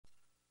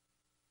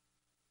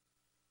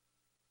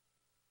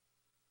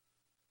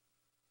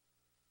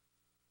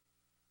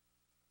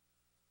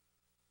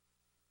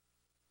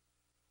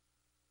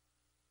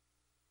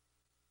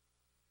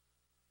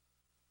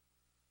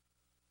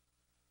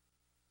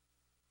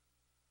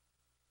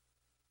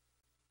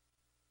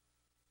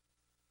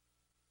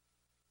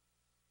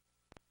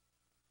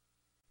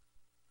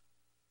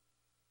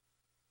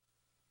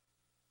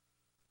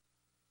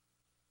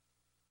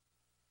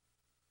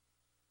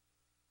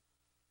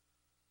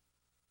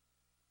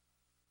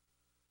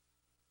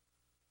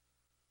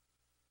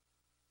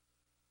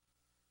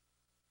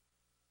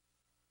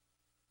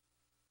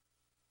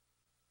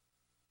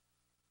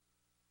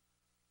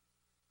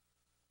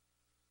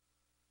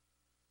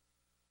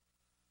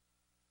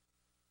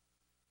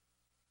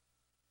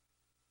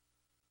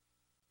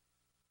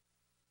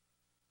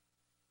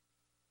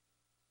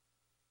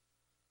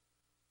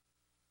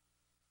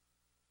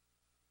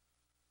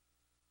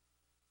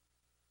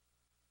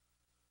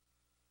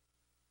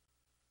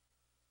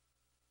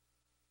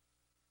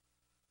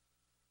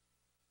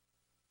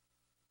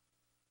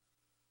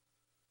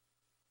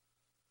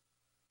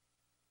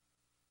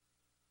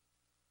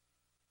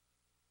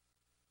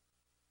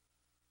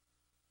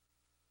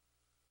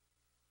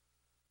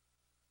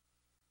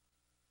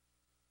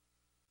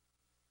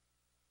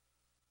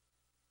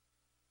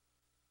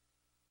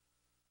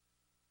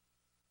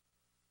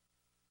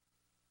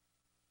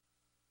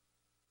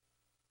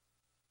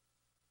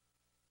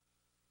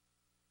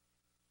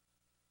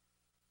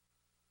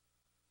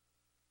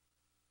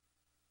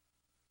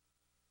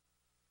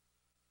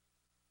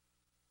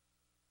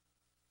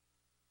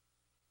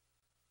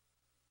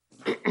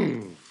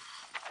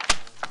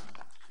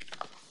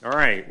All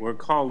right, we'll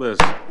call this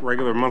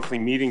regular monthly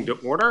meeting to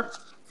order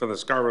for the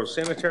Scarborough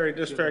Sanitary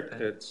District.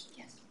 It's.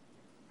 Yes.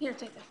 Here,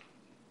 take this.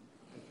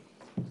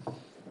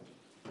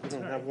 You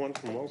don't have one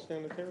from Wells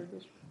Sanitary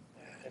District?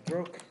 It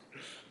broke.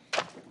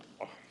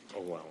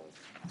 Oh, well.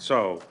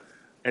 So,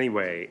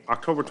 anyway,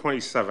 October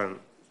 27th,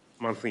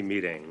 monthly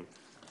meeting,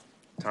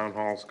 Town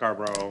Hall,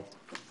 Scarborough.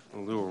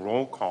 We'll do a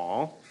roll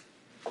call,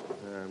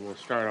 and we'll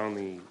start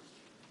on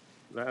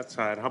that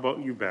side. How about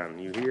you, Ben?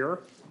 You here?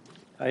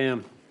 I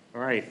am.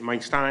 All right,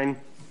 Mike Stein.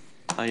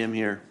 I am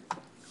here.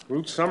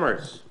 Ruth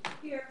Summers.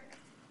 Here.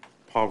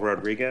 Paul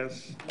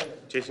Rodriguez. Here.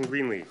 Jason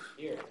Greenleaf.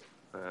 Here.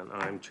 And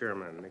I'm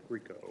Chairman Nick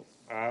Rico.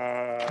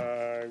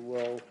 I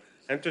will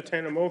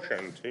entertain a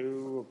motion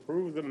to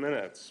approve the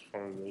minutes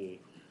from the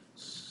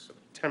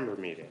September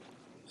meeting.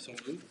 So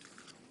moved.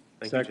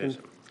 Thank Second. you,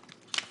 Jason.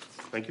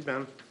 Thank you,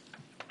 Ben.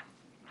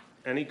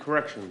 Any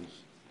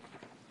corrections?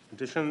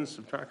 Additions,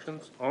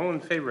 subtractions? All in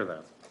favor of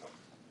that?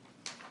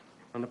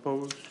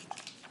 Unopposed?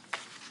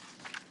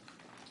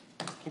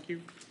 Thank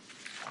you.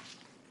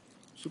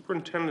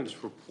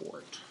 Superintendent's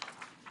report.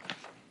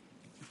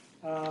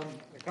 A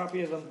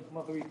copy of the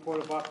monthly report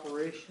of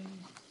operations.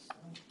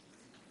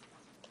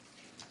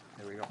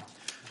 There we go.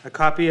 A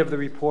copy of the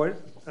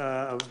report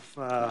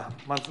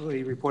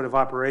monthly report of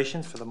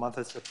operations for the month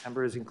of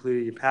September is included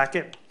in your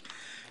packet.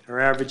 Our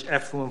average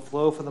effluent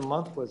flow for the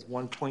month was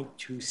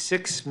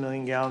 1.26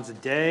 million gallons a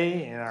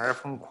day, and our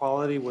effluent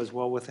quality was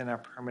well within our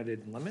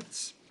permitted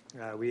limits.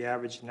 We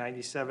averaged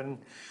 97%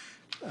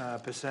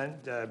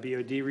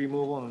 BOD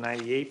removal and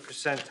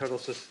 98% total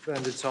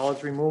suspended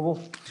solids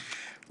removal,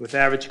 with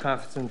average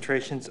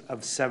concentrations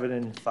of 7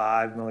 and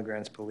 5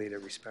 milligrams per liter,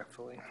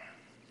 respectively.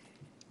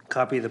 A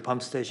copy of the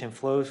pump station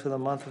flows for the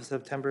month of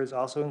September is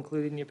also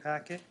included in your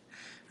packet.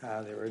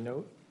 There were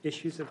no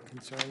issues of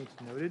concerns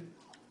noted.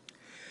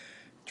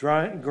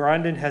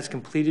 Grondon has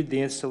completed the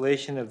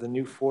installation of the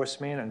new force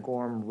main on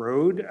Gorham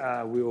Road.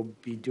 We will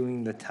be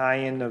doing the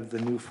tie-in of the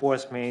new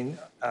force main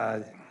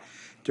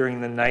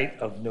during the night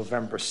of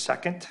November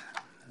 2nd.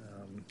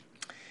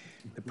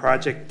 The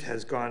project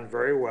has gone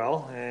very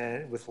well,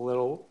 and with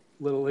little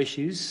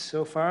issues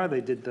so far. They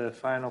did the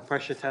final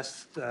pressure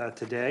test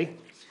today,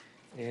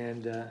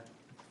 and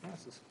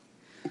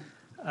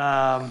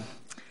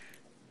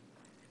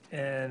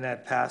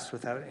that passed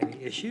without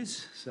any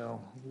issues. So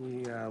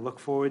we look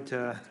forward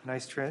to a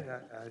nice,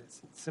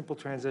 simple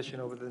transition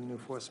over to the new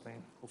force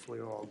main. Hopefully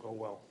it'll all go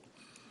well.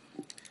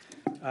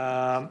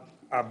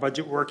 Our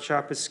budget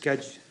workshop is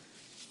scheduled.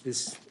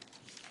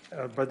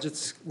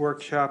 Budget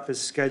workshop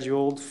is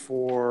scheduled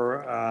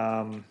for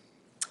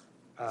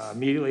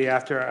immediately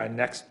after our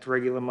next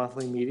regular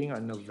monthly meeting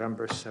on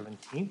November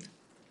 17th.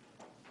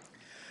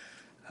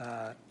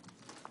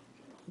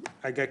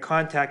 I got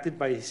contacted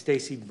by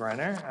Stacy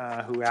Brenner,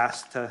 who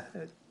asked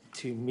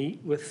to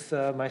meet with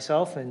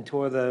myself and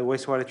tour the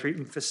wastewater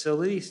treatment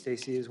facility.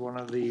 Stacy is one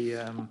of the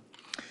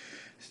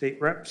state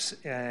reps,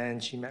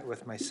 and she met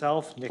with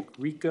myself, Nick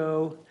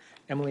Rico,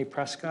 Emily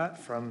Prescott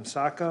from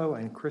SACO,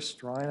 and Chris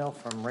Strino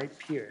from Wright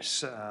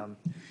Pierce.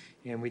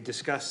 And we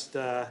discussed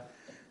the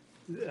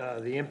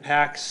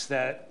impacts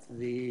that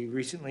the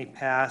recently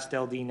passed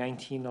LD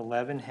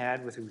 1911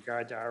 had with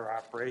regard to our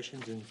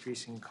operations,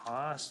 increasing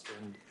cost,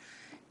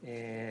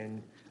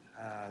 and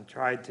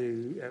tried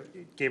to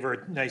gave her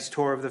a nice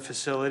tour of the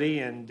facility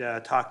and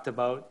talked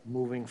about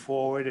moving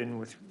forward and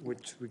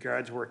with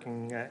regards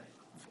working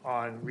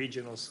on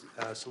regional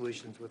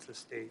solutions with the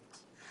states.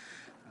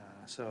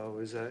 So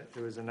it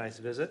was a nice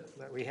visit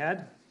that we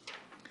had.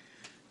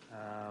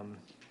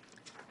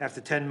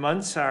 After 10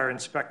 months, our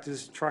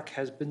inspector's truck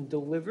has been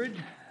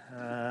delivered,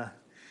 I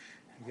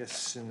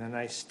guess in a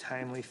nice,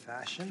 timely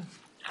fashion.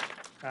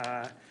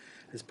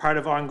 As part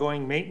of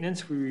ongoing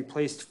maintenance, we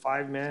replaced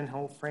 5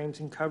 manhole frames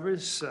and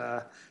covers,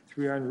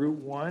 3 on Route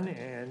 1,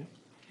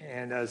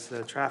 and as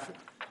the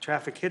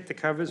traffic hit the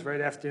covers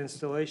right after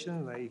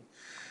installation,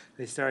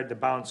 they started to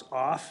bounce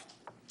off.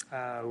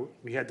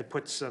 We had to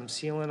put some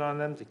sealant on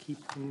them to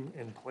keep them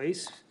in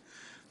place.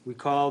 We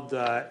called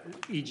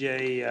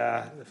EJ,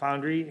 the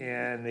foundry,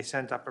 and they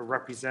sent up a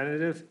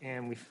representative,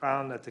 and we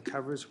found that the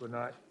covers were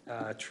not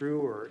true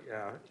or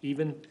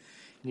even.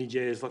 And EJ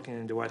is looking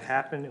into what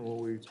happened, and we'll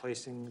be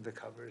replacing the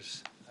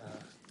covers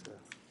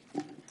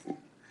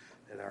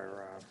that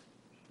are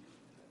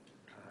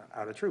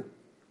out of true.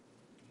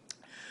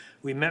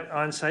 We met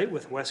on site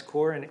with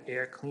Westcor and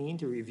Air Clean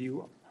to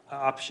review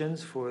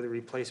options for the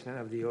replacement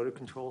of the odor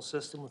control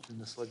system within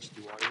the sludge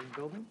dewatering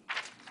building.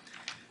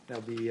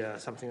 That'll be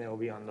something that will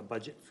be on the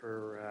budget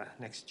for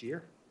next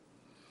year.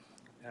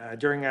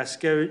 During our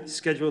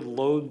scheduled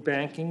load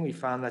banking, we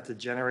found that the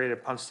generator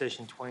at Pump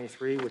Station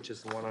 23, which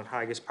is the one on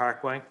Higas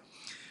Parkway,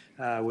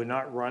 would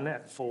not run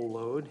at full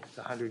load,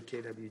 the 100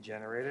 kW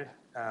generator.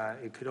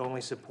 It could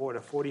only support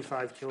a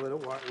 45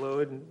 kilowatt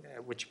load,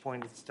 at which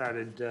point it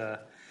started,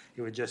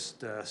 it would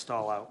just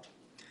stall out.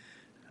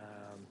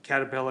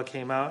 Caterpillar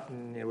came out,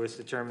 and it was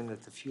determined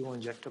that the fuel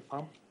injector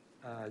pump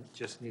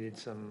just needed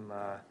some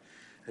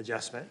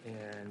adjustment,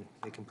 and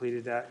they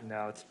completed that, and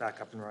now it's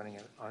back up and running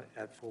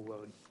at full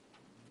load.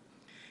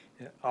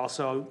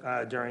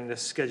 Also, during the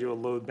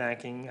scheduled load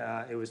banking,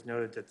 it was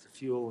noted that the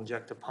fuel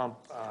injector pump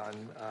on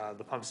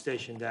the pump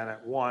station down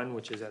at 1,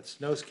 which is at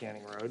Snow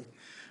Scanning Road,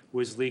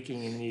 was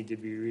leaking and needed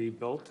to be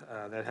rebuilt.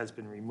 That has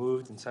been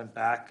removed and sent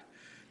back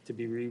to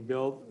be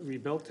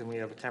rebuilt, and we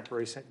have a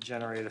temporary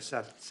generator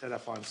set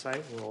up on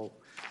site. We'll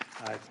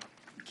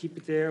keep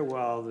it there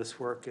while this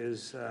work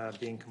is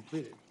being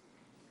completed.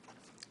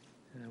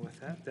 And with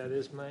that, that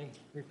is my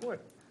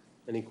report.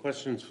 Any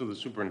questions for the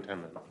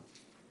superintendent?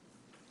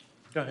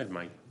 Go ahead,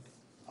 Mike.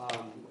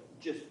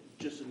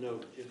 Just a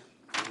note,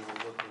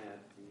 looking at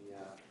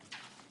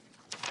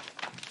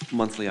the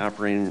monthly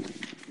operating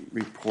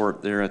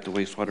report there at the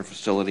wastewater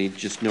facility,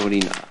 just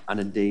noting on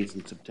the days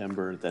in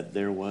September that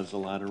there was a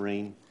lot of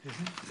rain,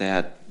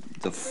 that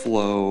the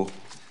flow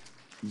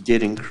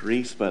did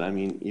increase, but I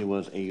mean, it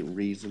was a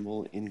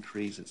reasonable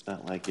increase. It's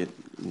not like it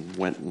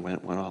went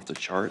off the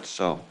charts,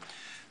 so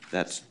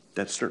that's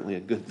certainly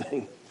a good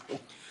thing.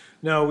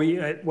 No,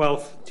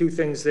 well, two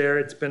things there.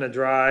 It's been a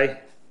dry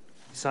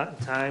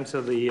time,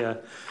 so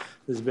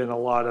there's been a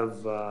lot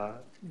of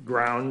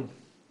ground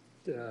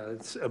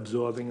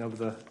absorbing of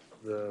the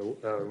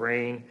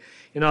rain.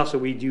 And also,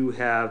 we do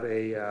have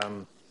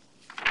a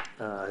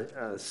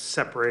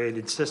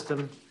separated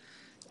system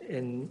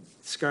in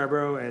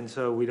Scarborough, and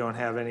so we don't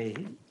have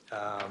any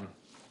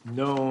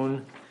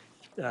known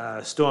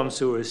storm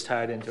sewers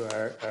tied into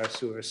our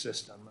sewer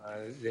system.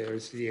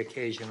 There's the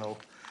occasional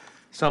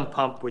sump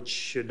pump which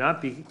should not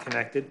be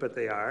connected, but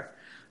they are.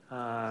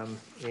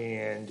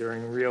 And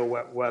during real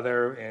wet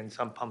weather and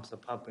some pumps are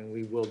pumping,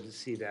 we will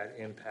see that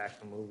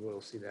impact and we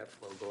will see that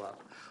flow go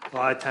up. A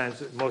lot of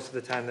times, most of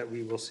the time that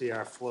we will see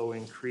our flow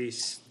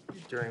increase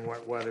during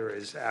wet weather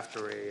is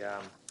after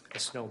a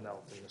snow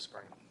melt in the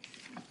spring.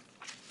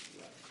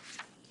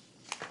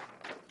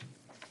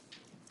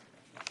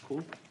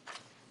 Cool.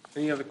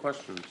 Any other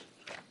questions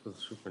for the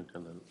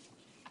superintendent?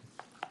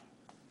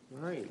 All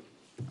right.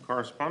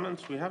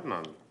 Correspondence, we have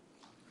none.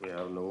 We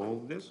have no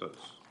old business.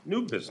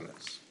 New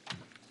business.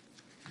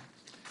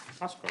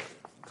 Costco.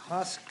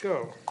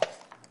 Costco.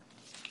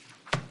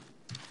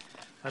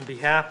 On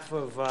behalf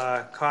of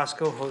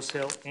Costco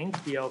Wholesale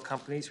Inc., BL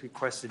Companies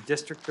requested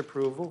district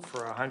approval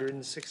for a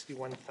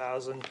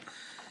 161,000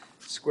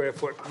 square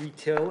foot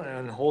retail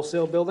and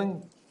wholesale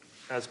building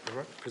as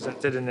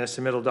presented in their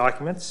submittal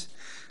documents.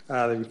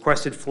 The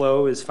requested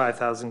flow is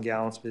 5,000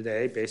 gallons per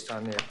day based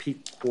on their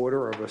peak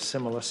quarter of a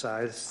similar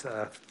size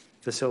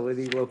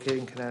facility located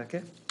in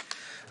Connecticut.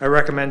 I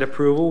recommend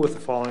approval with the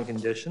following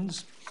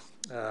conditions.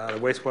 The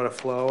wastewater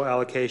flow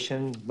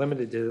allocation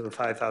limited to the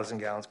 5,000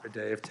 gallons per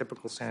day of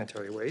typical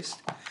sanitary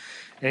waste.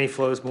 Any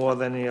flows more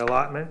than the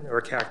allotment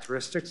or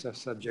characteristics are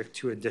subject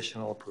to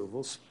additional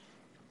approvals.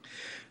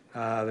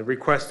 The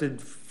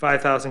requested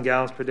 5,000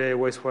 gallons per day of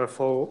wastewater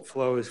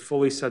flow is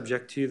fully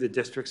subject to the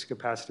district's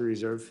capacity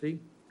reserve fee.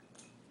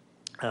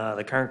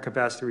 The current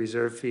capacity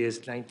reserve fee is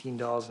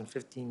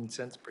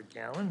 $19.15 per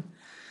gallon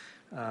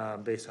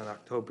based on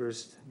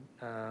October's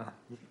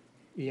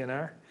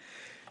ENR.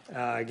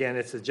 Again,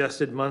 it's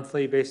adjusted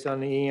monthly based on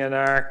the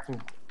ENR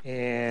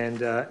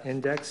and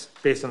index.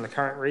 Based on the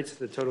current rates,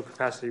 the total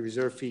capacity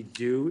reserve fee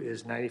due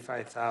is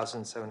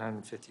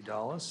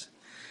 $95,750.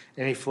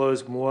 Any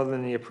flows more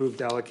than the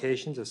approved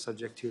allocations are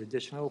subject to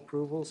additional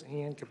approvals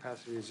and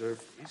capacity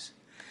reserve fees.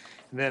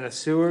 And then a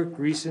sewer,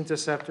 grease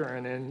interceptor,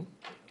 and an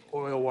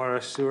oil water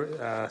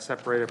sewer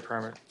separator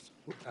permit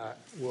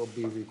will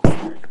be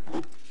required.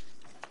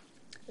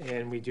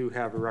 And we do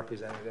have a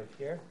representative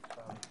here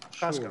from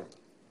Costco. Sure.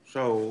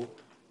 So,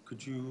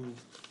 could you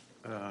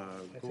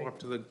go up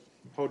to the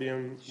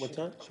podium? What's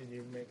that? Should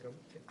you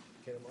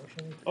get a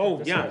motion?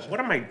 Oh, yeah, what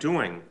am I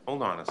doing?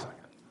 Hold on a second.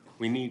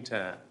 We need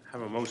to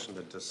have a motion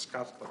to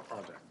discuss the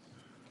project.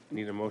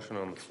 Need a motion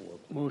on the floor.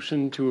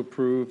 Motion to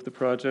approve the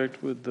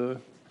project with the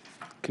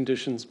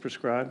conditions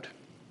prescribed.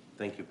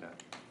 Thank you, Pat.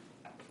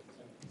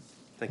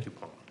 Thank you,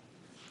 Paul.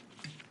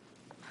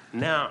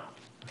 Now,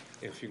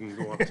 if you can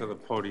go up to the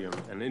podium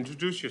and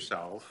introduce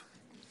yourself.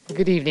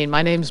 Good evening.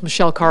 My name is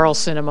Michelle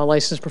Carlson. I'm a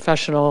licensed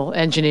professional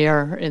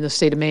engineer in the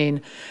state of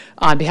Maine.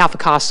 On behalf of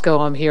Costco,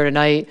 I'm here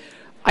tonight.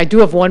 I do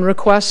have one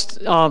request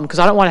because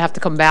I don't want to have to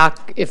come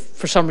back if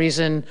for some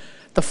reason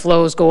the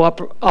flows go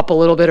up a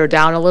little bit or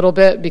down a little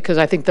bit, because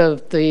I think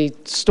the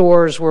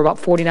stores were about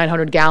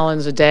 4,900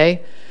 gallons a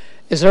day.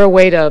 Is there a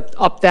way to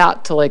up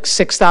that to like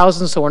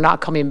 6,000 so we're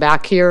not coming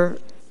back here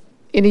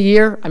in a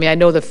year? I mean, I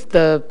know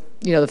the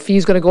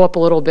fee's going to go up a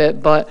little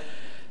bit, but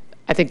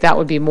I think that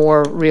would be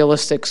more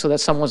realistic so that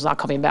someone's not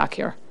coming back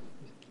here.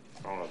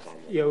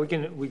 Yeah,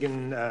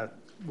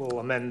 we'll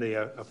amend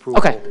the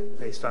approval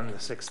based on the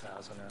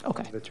 6,000.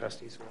 Okay. The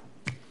trustees will.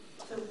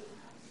 So,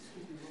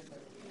 excuse me, real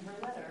quick. In her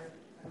letter,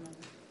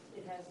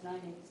 it has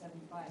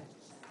 9,875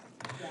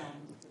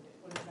 gallons.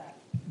 What is that?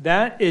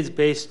 That is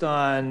based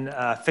on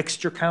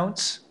fixture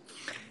counts,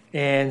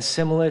 And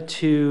similar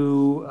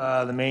to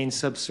the main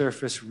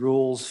subsurface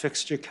rules,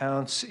 fixture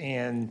counts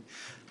and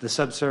the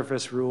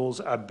subsurface rules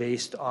are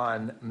based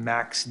on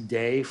max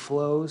day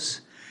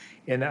flows.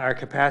 And our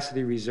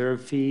capacity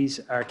reserve fees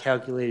are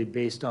calculated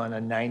based on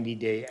a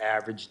 90-day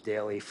average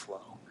daily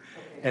flow.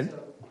 Okay, And,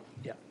 so,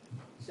 yeah.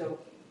 so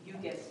you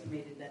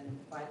guesstimated then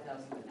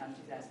 5,000, but now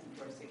she's asking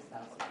for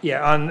 6,000.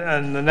 Yeah,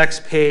 on the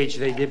next page,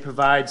 they did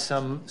provide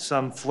some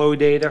flow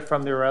data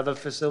from their other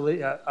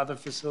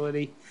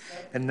facility.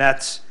 And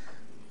that's,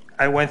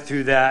 I went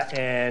through that,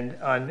 and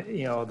on,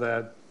 you know,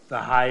 the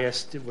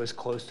highest, it was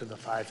close to the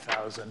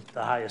 5,000.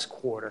 The highest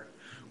quarter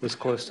was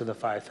close to the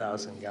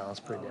 5,000 gallons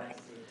per Oh, day. I see.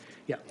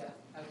 Yeah. Yeah,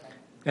 okay.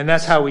 And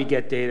that's how we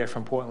get data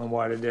from Portland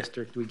Water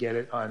District. We get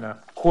it on a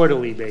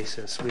quarterly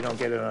basis. We don't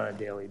get it on a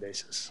daily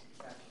basis.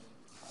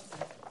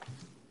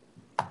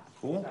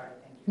 Cool.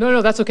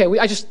 No, that's okay.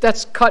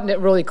 That's cutting it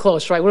really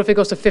close, right? What if it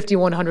goes to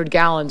 5,100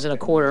 gallons in a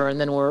quarter and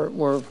then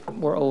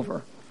we're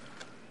over?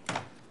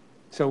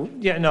 So,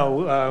 yeah,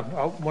 no,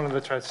 one of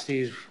the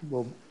trustees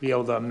will be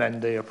able to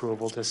amend the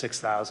approval to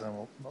 6,000.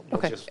 We'll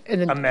Okay, just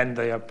and then- amend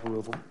the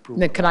approval.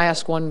 Nick, can I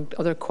ask one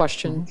other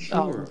question?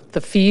 Sure.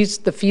 The fee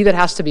that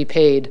has to be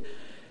paid,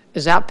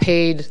 is that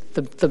paid,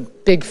 the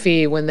big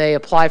fee, when they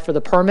apply for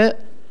the permit?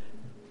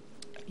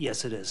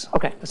 Yes, it is.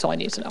 Okay, that's all I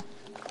need to know.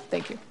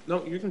 Thank you.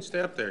 No, you can stay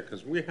up there,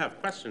 because we have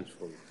questions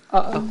for you.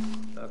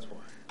 That's why.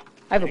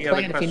 I have a Any other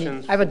plan if you need,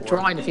 questions I have a for-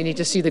 drawing if you need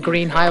to see the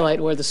green highlight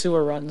where the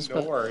sewer runs, No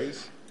but,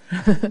 worries. I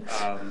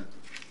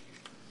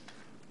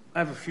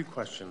have a few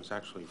questions,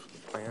 actually, for the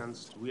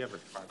plans. Do we have a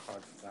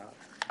tripod for that?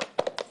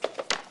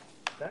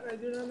 That I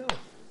do not know.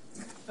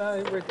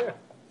 Right there.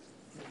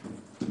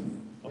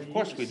 Of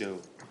course we do.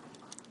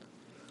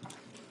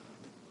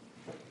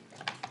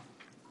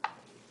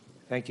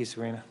 Thank you,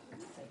 Serena.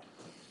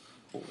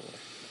 Cool.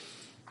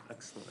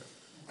 Excellent.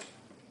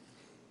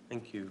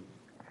 Thank you.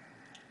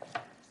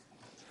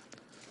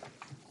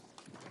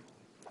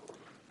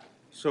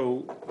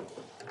 So,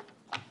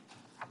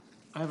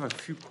 I have a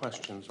few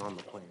questions on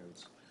the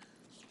plans.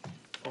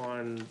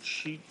 On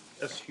sheet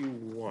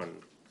SU1,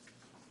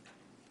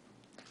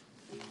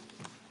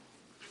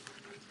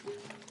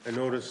 I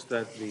noticed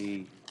that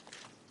the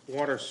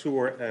water,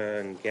 sewer,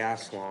 and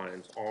gas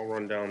lines all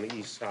run down the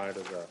east side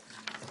of the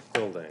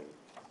building.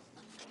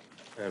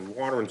 And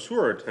water and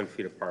sewer are 10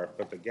 feet apart,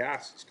 but the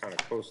gas is kind of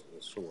close to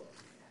the sewer.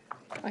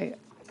 I,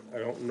 I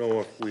don't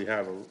know if we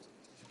have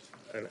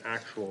an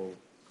actual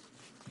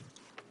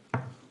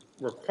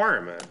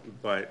requirement,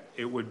 but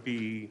it would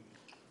be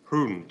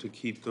prudent to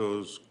keep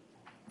those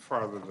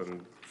farther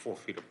than 4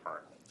 feet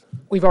apart.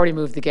 we've already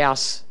moved the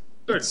gas.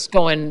 Good. It's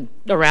going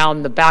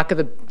around the back of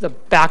the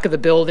back of the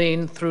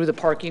building, through the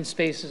parking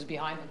spaces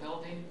behind the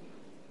building,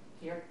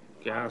 here.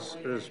 Gas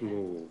is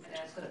moved. And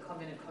it's gonna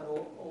come in and cut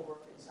over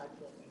inside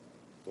the building.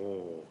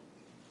 Oh,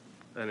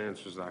 that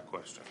answers that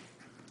question.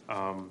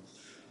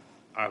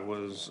 I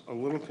was a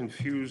little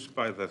confused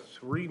by the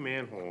 3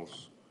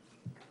 manholes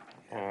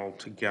all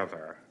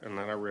together, and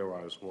then I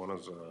realized one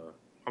is a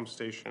pump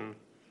station,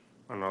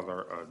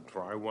 another a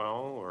dry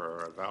well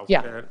or a valve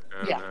Yeah, pit,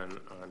 and yeah. then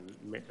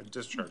a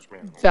discharge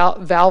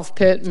manhole. Valve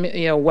pit,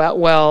 wet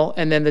well,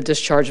 and then the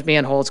discharge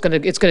manhole. It's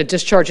gonna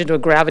discharge into a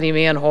gravity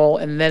manhole,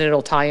 and then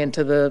it'll tie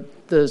into the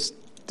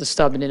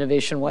stub in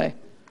Innovation Way.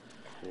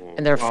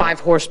 And there are 5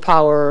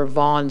 horsepower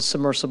Vaughan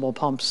submersible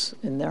pumps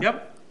in there.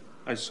 Yep,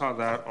 I saw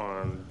that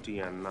on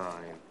DN9,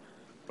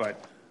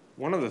 but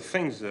one of the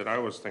things that I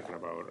was thinking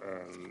about,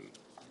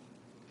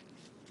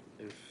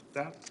 if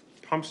that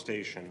pump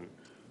station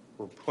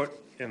were put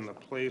in the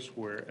place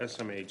where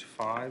SMH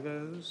 5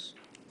 is,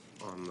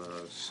 on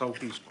the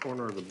southeast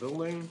corner of the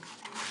building,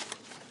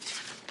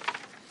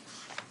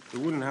 it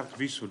wouldn't have to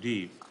be so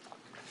deep.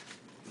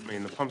 I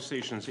mean, the pump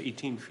station's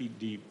 18 feet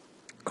deep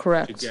to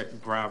Correct.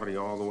 get gravity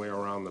all the way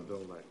around the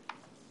building.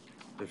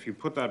 If you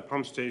put that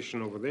pump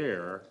station over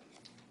there,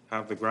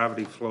 have the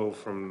gravity flow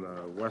from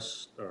the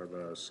west or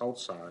the south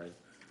side,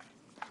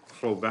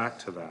 flow back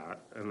to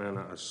that, and then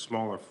a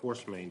smaller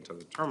force main to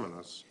the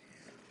terminus,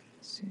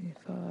 See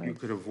if you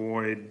could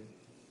avoid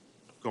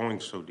going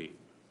so deep.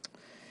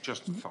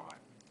 Just a thought.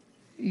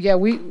 Yeah,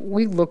 we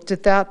looked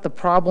at that. The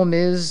problem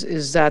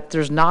is that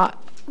there's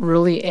not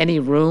really any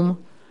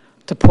room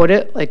to put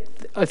it. Like,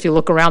 if you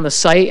look around the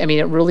site, I mean,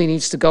 it really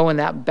needs to go in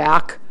that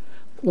back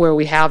where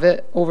we have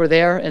it over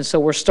there. And so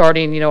we're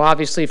starting,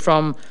 obviously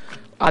from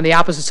on the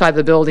opposite side of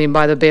the building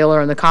by the baler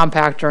and the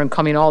compactor and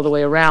coming all the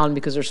way around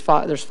because there's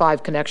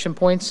 5 connection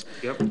points.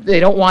 Yep.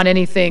 They don't want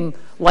anything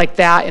like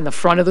that in the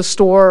front of the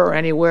store or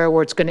anywhere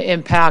where it's going to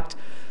impact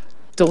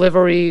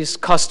deliveries,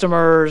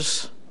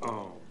 customers.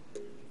 Oh,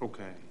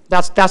 okay.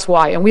 That's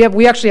why. And we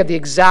actually have the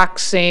exact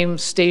same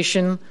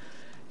station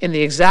in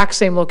the exact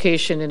same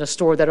location in a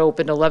store that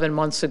opened 11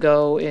 months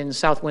ago in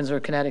South Windsor,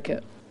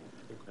 Connecticut.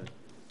 Okay.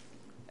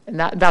 And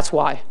that's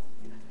why.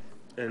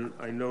 And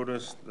I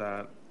noticed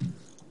that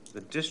the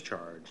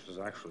discharge is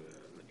actually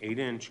an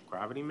 8-inch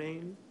gravity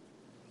main.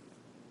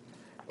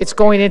 It's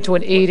going into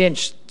an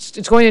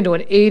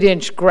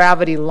 8-inch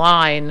gravity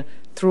line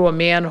through a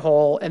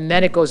manhole, and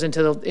then it goes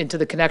into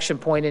the connection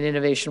point in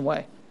Innovation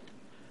Way.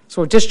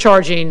 So we're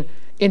discharging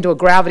into a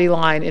gravity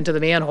line into the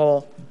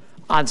manhole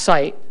on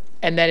site,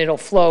 and then it'll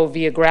flow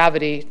via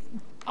gravity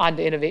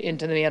into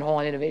the manhole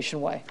on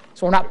Innovation Way.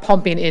 So we're not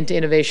pumping into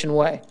Innovation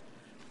Way.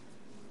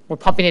 We're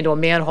pumping into a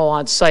manhole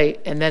on site,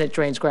 and then it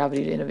drains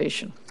gravity to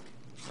Innovation.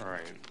 All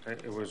right,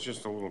 it was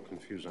just a little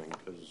confusing,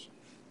 because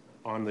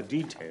on the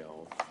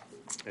detail,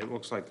 it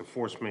looks like the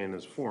force main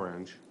is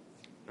 4-inch,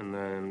 and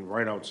then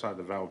right outside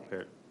the valve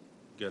pit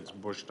gets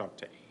bushed up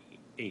to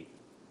 8.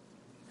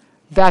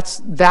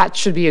 That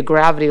should be a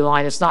gravity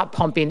line. It's not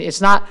pumping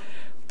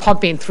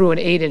through an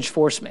 8-inch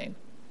force main.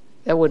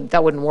 That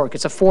wouldn't work.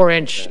 It's a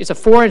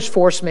 4-inch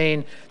force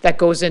main that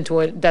goes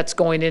that's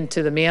going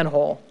into the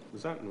manhole.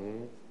 Is that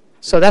normal?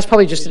 So that's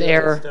probably just an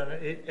error.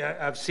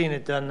 I've seen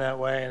it done that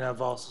way, and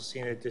I've also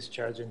seen it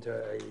discharge into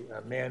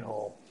a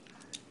manhole.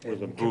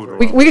 With a boot or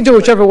We can do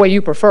whichever way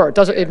you prefer. It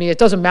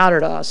doesn't matter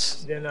to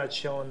us. They're not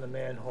showing the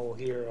manhole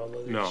here,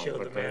 although they No, show the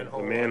but the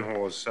manhole.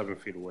 manhole is 7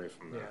 feet away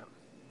from Yeah, that.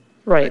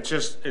 Right.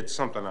 It's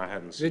something I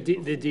hadn't the,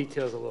 seen. the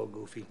detail's a little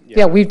goofy.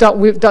 Yeah, we've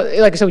done,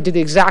 like I said, we did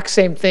the exact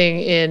same thing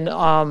in,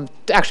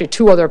 actually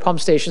 2 other pump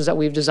stations that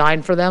we've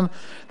designed for them.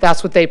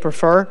 That's what they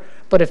prefer.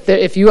 But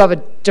if you have a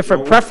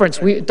different No, preference,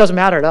 it doesn't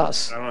matter to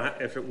us. I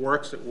don't, if it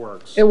works, it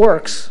works. It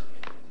works,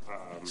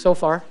 so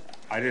far.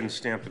 I didn't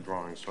stamp the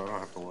drawing, so I don't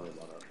have to worry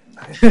about it.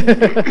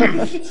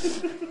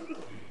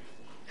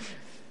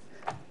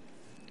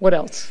 What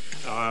else?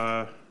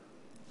 I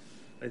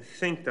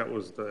think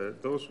those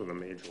were the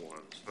major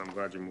ones. I'm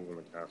glad you're moving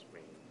the gas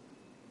main.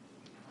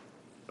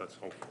 That's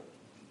helpful.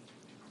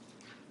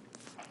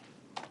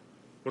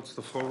 What's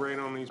the flow rate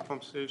on these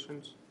pump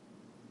stations?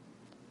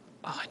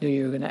 Oh, I knew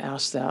you were going to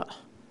ask that.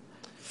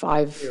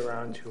 5, Be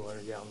around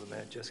 200 gallons a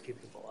minute, just keep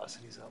the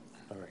velocities up.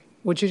 All right.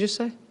 what'd you just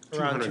say?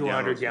 Around 200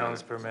 200 gallons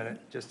gallons per minute,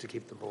 just to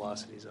keep the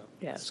velocities up.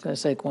 Yeah, I was going to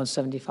say like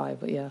 175,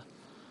 but yeah.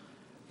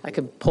 I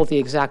could pull the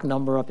exact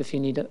number up if you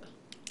need it.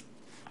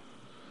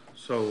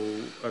 So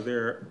are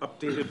there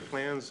updated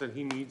plans that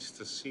he needs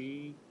to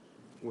see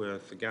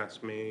with the gas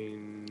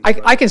main?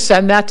 I can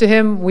send that to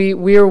him.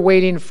 We are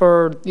waiting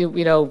for,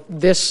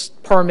 this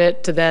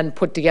permit to then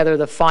put together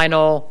the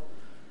final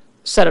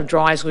set of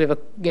drawings. We have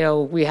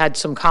we had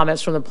some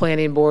comments from the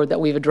planning board that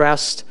we've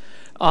addressed.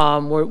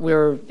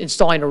 We're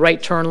installing a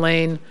right turn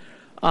lane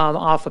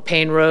off of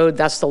Payne Road.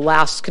 That's the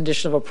last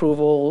condition of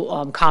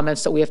approval,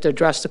 comments that we have to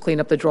address to clean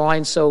up the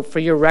drawings. So for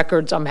your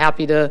records,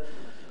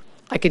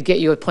 I could get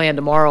you a plan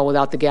tomorrow with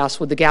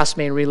the gas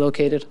main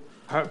relocated.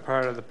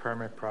 Part of the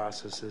permit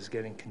process is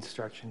getting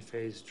construction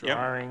phase Yep.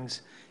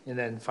 drawings, and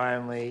then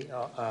finally,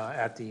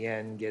 at the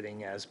end,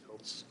 getting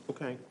as-bills.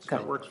 Okay, so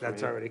that works for me.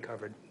 That's already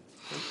covered.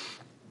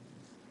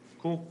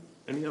 Cool.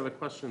 Any other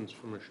questions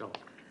for Michelle?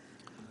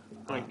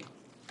 Mike?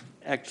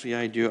 Actually,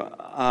 I do.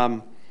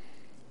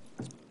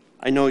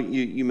 I know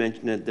you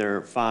mentioned that there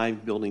are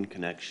 5 building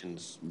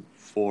connections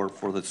for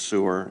the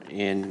sewer,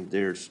 and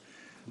there's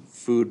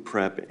food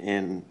prep,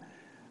 and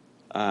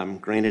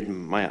granted,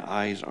 my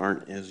eyes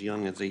aren't as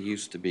young as they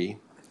used to be.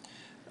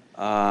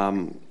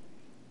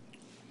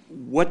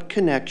 What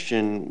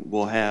connection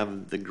will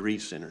have the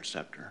grease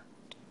interceptor?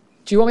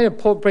 Do you want me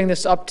to bring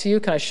this up to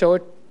you? Can I show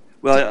it?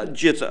 Well,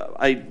 there's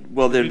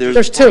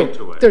There's 2. point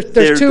to it.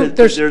 There's 2.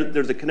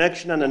 There's a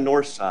connection on the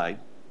north side.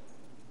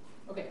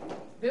 Okay,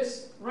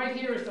 this right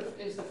here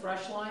is the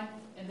fresh line,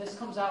 and this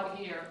comes out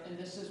here, and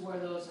this is where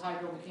those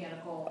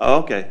hydromechanical Oh,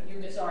 okay.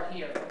 units are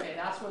here. Okay,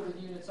 that's where the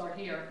units are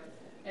here.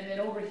 And then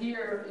over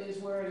here is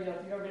where, if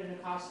you've ever been to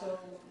Costco,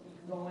 you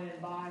can go in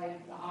and buy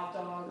a hot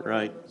dog or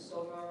Right. a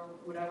soda or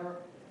whatever.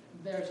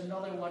 There's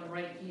another one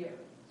right here.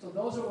 So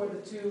those are where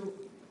the 2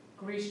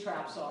 grease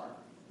traps are.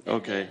 And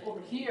Okay. then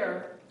over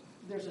here,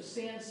 there's a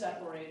sand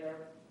separator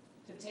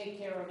to take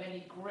care of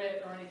any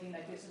grit or anything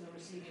that gets in the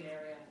receiving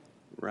area.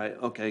 Right,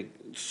 okay.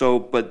 So,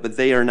 but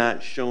they are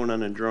not shown on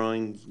the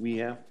drawings we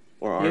have,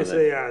 or are they? Yes,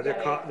 they are.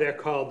 They're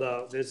called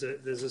out. There's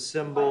a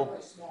symbol.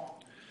 Very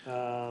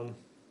small.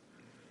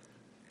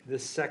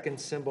 This second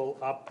symbol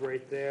up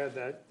right there,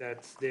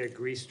 that's their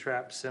grease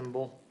trap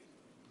symbol.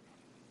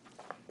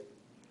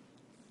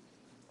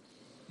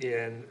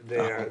 And they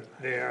are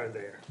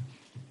there.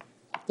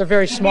 They're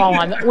very small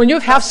on, when you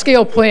have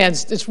half-scale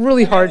plans, it's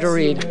really hard to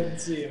read. I didn't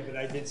see him, but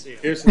I did see him.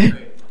 Here's the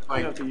thing. I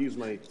have Like, to use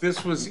my.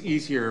 this was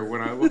easier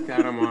when I looked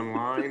at them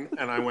online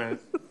and I went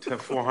to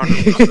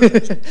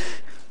 400%.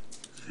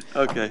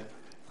 Okay,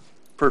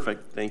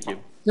 perfect, thank you.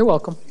 You're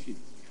welcome.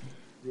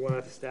 You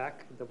want to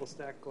double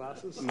stack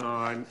glasses? No,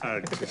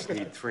 I just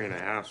need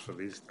 3.5 for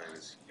these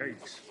things.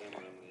 Yikes.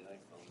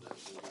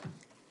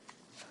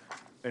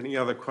 Any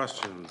other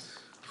questions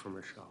for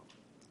Michelle?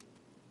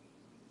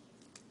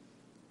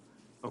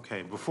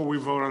 Okay, before we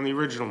vote on the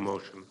original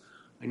motion,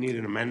 I need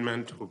an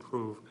amendment to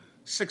approve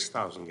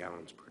 6,000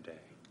 gallons per day.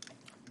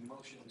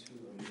 Motion to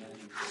amend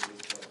the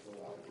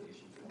wastewater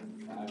application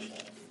from 5,000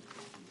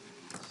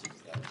 to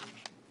 6,000.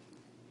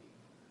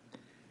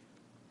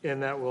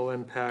 And that will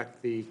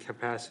impact the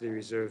capacity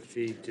reserve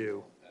fee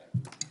due.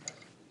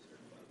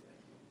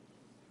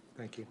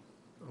 Thank you.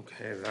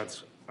 Okay,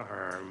 that's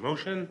our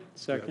motion.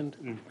 Second.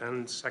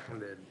 Ben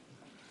seconded.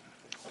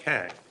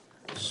 Okay,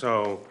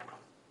 so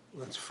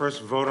let's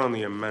first vote on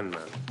the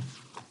amendment.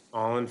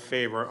 All in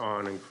favor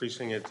on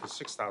increasing it to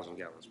 6,000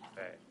 gallons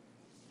per day?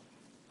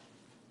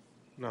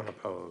 None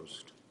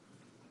opposed.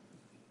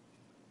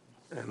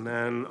 And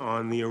then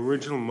on the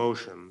original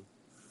motion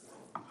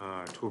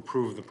to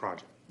approve the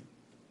project?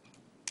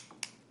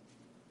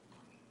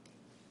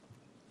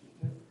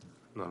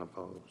 None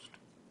opposed.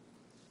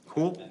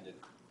 Cool?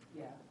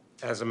 Yeah.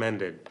 As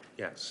amended,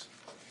 yes.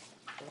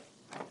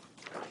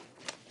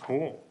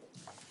 Cool.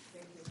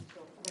 Thank you.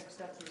 So next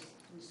step is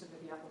we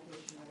submit the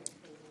application, right?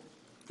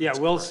 Yeah,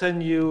 we'll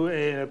send you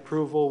an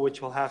approval,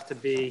 which will have to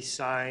be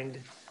signed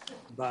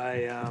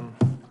by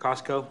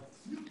Costco.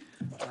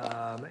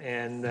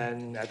 And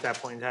then at that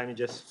point in time, you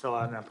just fill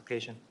out an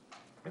application.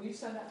 Will you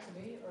send that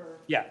to me, or?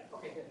 Yeah.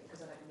 Okay, good, because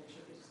then I can make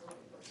sure it's still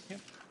first. Yep.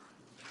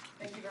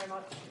 Thank you very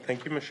much.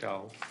 Thank you,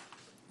 Michelle.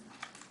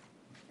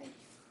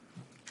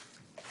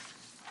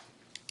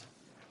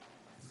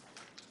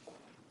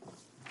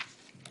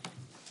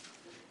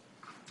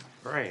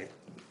 All right,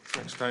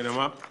 next item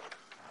up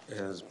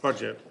is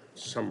budget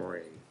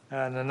summary.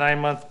 And the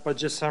 9-month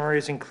budget summary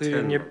is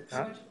included in your,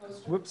 10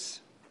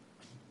 whoops,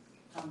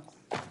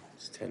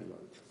 It's 10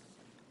 months.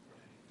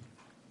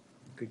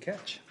 good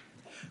catch.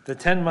 The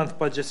 10-month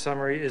budget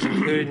summary is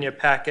included in your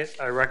packet.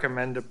 I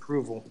recommend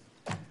approval.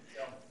 Motion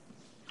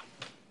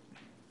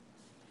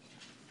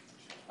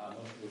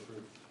to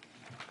approve.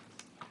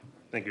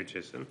 Thank you,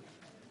 Jason.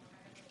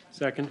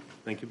 Second.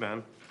 Thank you,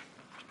 Ben.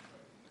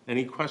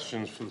 Any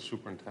questions for the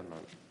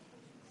superintendent?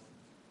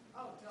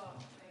 Oh,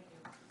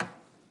 thank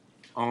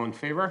All in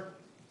favor?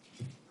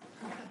 you.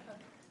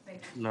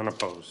 Thank you. None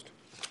opposed.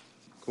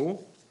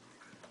 Cool?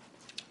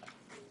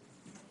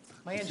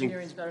 My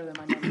engineering's better than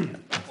my memory.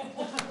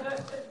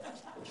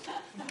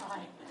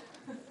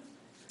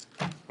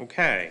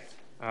 Okay.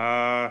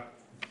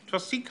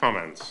 Trustee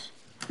comments.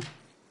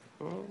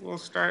 We'll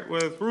start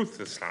with Ruth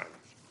this time.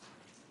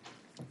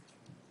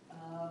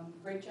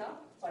 Great job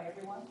by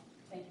everyone.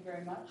 Thank you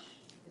very much.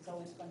 It's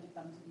always fun to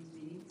come to these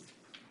meetings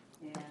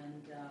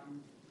and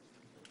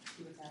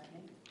see what's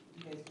happening.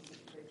 You guys did such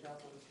a great job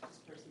of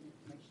dispersing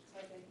information, so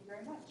thank you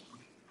very much.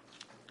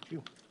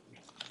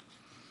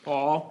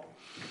 Paul?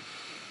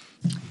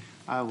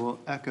 I will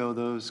echo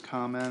those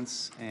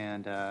comments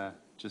and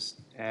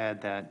just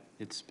add that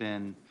it's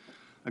been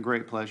a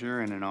great pleasure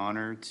and an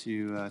honor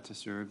to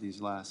serve these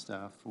last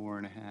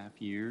 4.5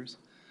 years.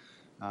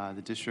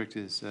 The district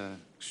is an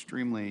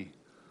extremely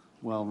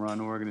well-run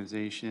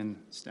organization.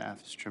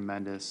 Staff is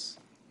tremendous.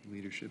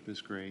 Leadership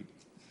is great.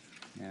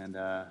 And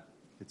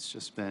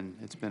it's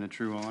been a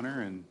true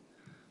honor, and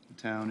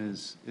the town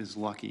is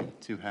lucky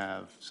to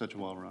have such a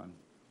well-run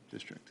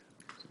district.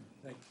 So,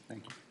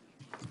 thank you.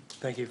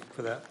 Thank you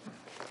for that.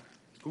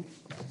 Cool.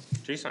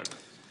 Jason?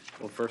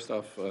 Well, first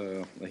off,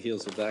 the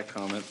heels of that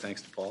comment,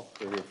 thanks to Paul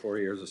for your 4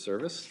 years of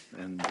service,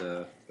 and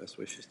best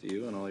wishes to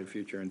you and all your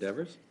future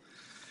endeavors.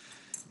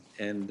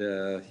 And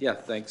yeah,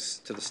 thanks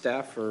to the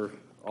staff for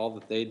all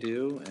that they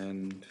do,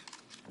 and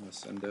I'll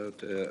send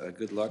out a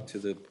good luck to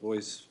the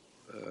boys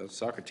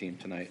soccer team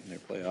tonight in their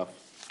playoff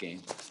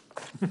game.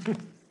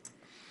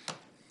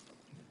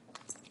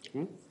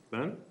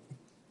 Ben?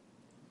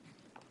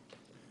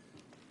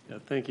 Yeah,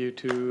 thank you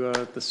to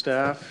the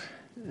staff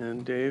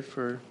and Dave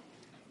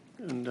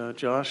and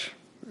Josh,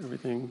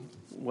 everything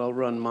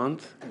well-run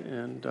month,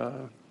 and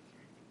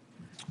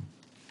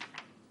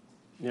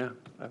yeah,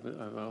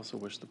 I also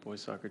wish the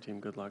boys soccer team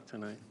good luck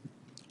tonight.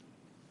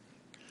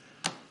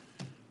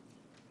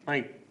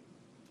 Mike?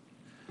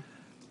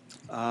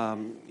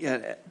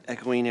 Yeah,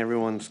 echoing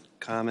everyone's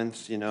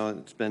comments,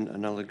 it's been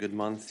another good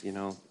month,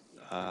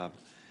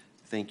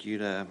 thank you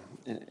to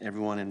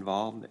everyone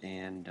involved,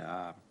 and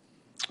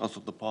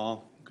also to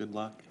Paul, good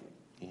luck,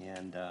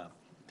 and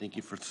thank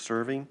you for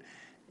serving,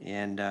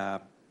 and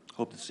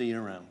hope to see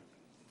you around.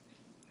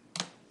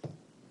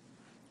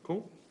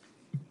 Cool.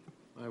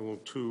 I will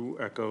too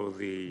echo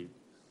the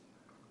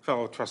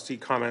fellow trustee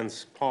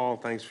comments. Paul,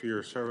 thanks for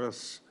your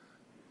service.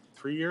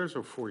 3 years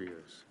or 4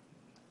 years?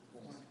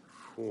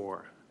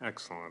 4.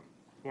 Excellent.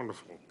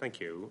 Wonderful. Thank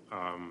you.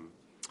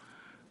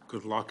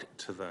 Good luck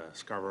to the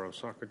Scarborough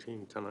soccer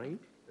team tonight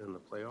in the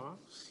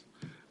playoffs.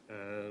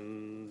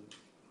 And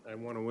I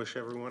want to wish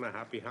everyone a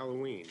happy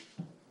Halloween.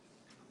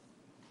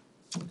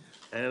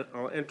 And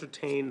I'll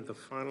entertain the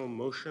final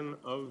motion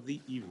of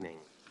the evening.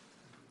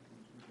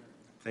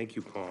 Thank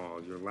you,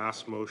 Paul. Your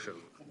last motion.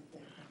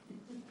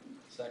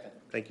 Second.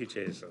 Thank you,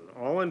 Jason.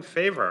 All in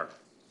favor?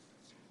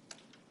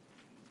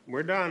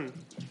 We're done.